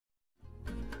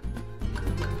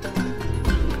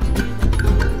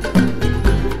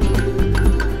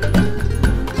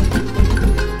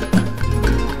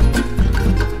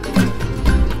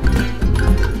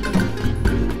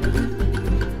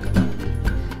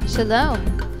Shalom.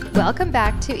 Welcome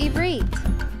back to Ivrit.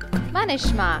 Ma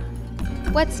nishma?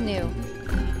 What's new?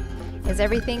 Is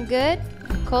everything good?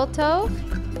 Kol tov?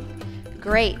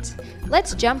 Great.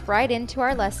 Let's jump right into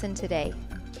our lesson today.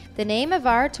 The name of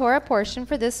our Torah portion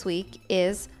for this week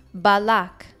is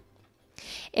Balak.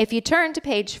 If you turn to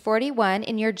page 41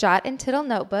 in your jot and tittle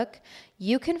notebook,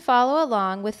 you can follow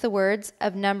along with the words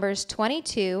of Numbers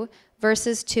 22,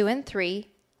 verses 2 and 3,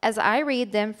 as I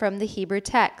read them from the Hebrew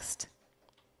text.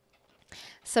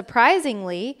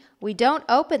 Surprisingly, we don't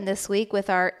open this week with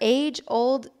our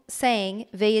age-old saying,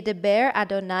 Ve'yedaber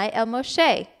Adonai el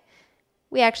Moshe.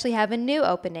 We actually have a new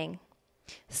opening.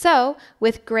 So,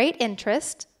 with great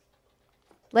interest,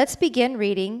 let's begin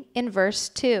reading in verse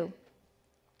 2.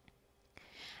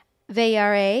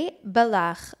 Ve'yarei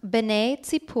Balak b'nei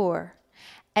Tzipur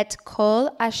et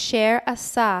kol asher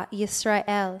asa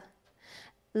Yisrael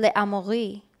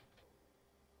le'amori.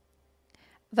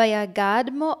 Vayagad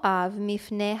Moav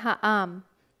mifnei ha'am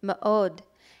ma'od,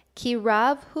 ki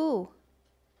rav hu.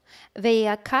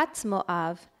 Vayakatz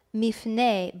Moav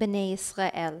mifnei b'nei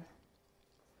Yisrael.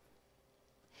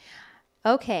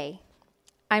 Okay,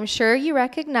 I'm sure you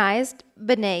recognized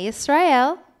B'nai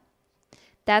Yisrael.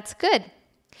 That's good.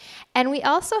 And we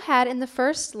also had in the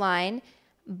first line,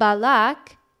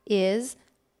 Balak is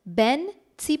Ben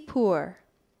Tzipur,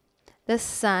 the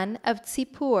son of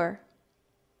Tzipur.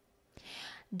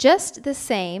 Just the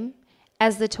same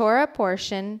as the Torah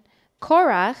portion,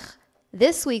 Korach,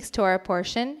 this week's Torah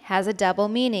portion, has a double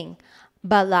meaning.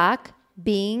 Balak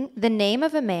being the name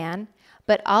of a man,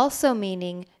 but also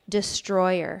meaning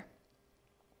destroyer.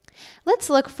 Let's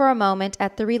look for a moment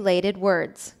at the related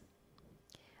words.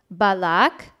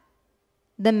 Balak,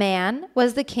 the man,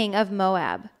 was the king of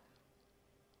Moab.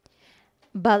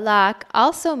 Balak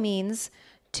also means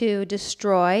to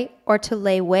destroy or to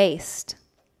lay waste.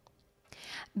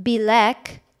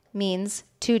 Bilek means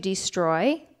to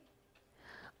destroy.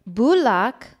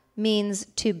 Bulak means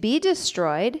to be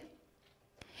destroyed.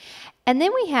 And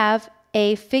then we have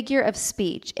a figure of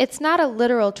speech. It's not a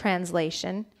literal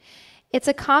translation. It's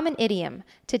a common idiom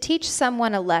to teach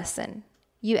someone a lesson.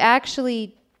 You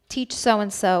actually teach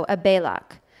so-and-so a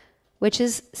Balak, which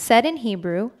is said in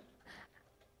Hebrew,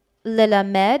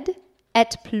 Lelamed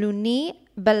et pluni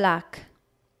Balak.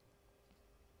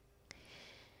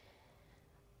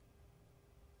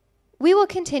 We will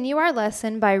continue our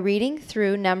lesson by reading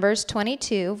through Numbers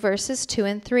 22, verses 2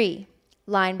 and 3,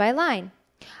 line by line.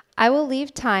 I will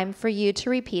leave time for you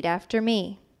to repeat after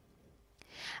me.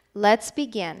 Let's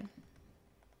begin.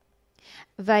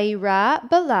 Vayira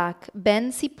Balak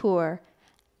ben Tzipur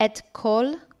et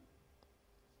kol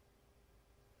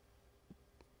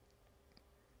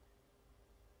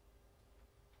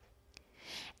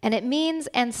and it means,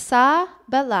 and saw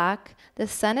Balak, the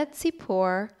son of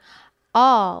Tzipor,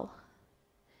 all.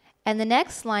 And the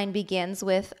next line begins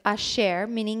with asher,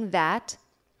 meaning that.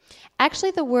 Actually,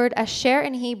 the word asher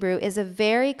in Hebrew is a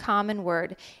very common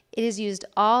word. It is used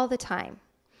all the time.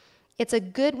 It's a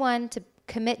good one to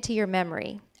commit to your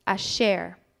memory.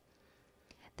 Asher.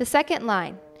 The second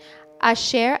line,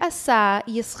 asher asa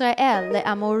Yisrael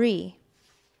le'amori.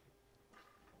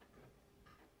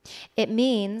 It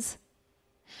means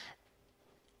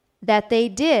that they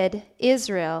did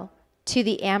Israel to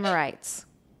the Amorites.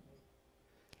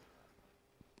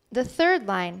 The third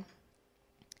line,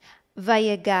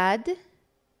 Vayagad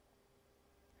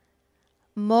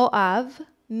Moav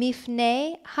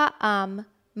mifnei ha'am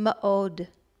ma'od.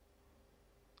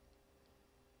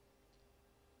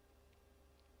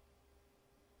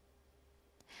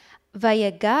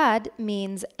 Vayagad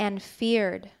means and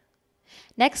feared.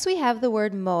 Next we have the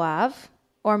word Moav,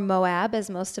 or Moab as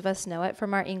most of us know it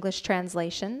from our English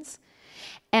translations.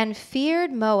 And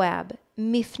feared Moab.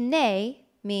 Mifnei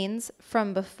means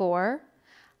from before.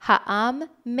 Ha'am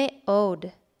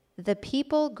me'od, the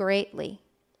people greatly.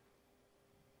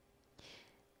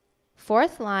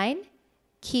 Fourth line,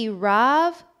 ki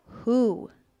rav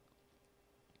hu.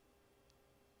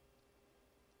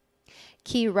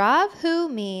 Ki rav hu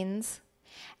means,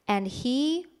 and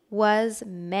he was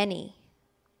many.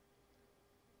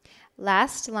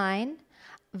 Last line,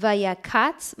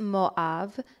 vayakatz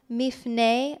Moav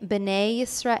mifnei b'nei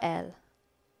Yisrael.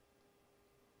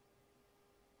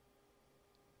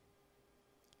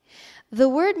 The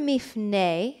word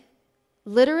mifnei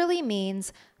literally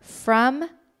means from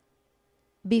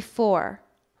before,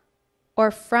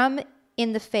 or from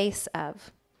in the face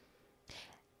of.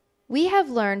 We have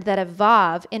learned that a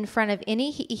vav in front of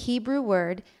any Hebrew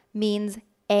word means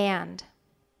and.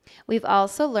 We've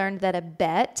also learned that a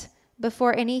bet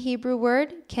before any Hebrew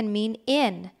word can mean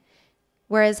in,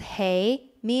 whereas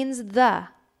hey means the.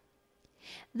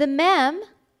 The mem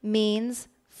means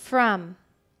from.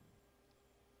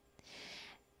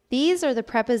 These are the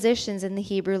prepositions in the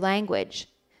Hebrew language.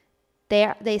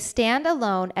 They stand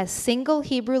alone as single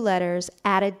Hebrew letters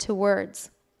added to words.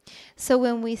 So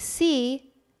when we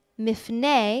see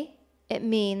mifnei, it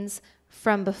means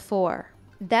from before.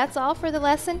 That's all for the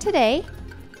lesson today.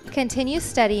 Continue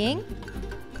studying.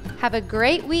 Have a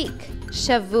great week.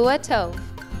 Shavua Tov.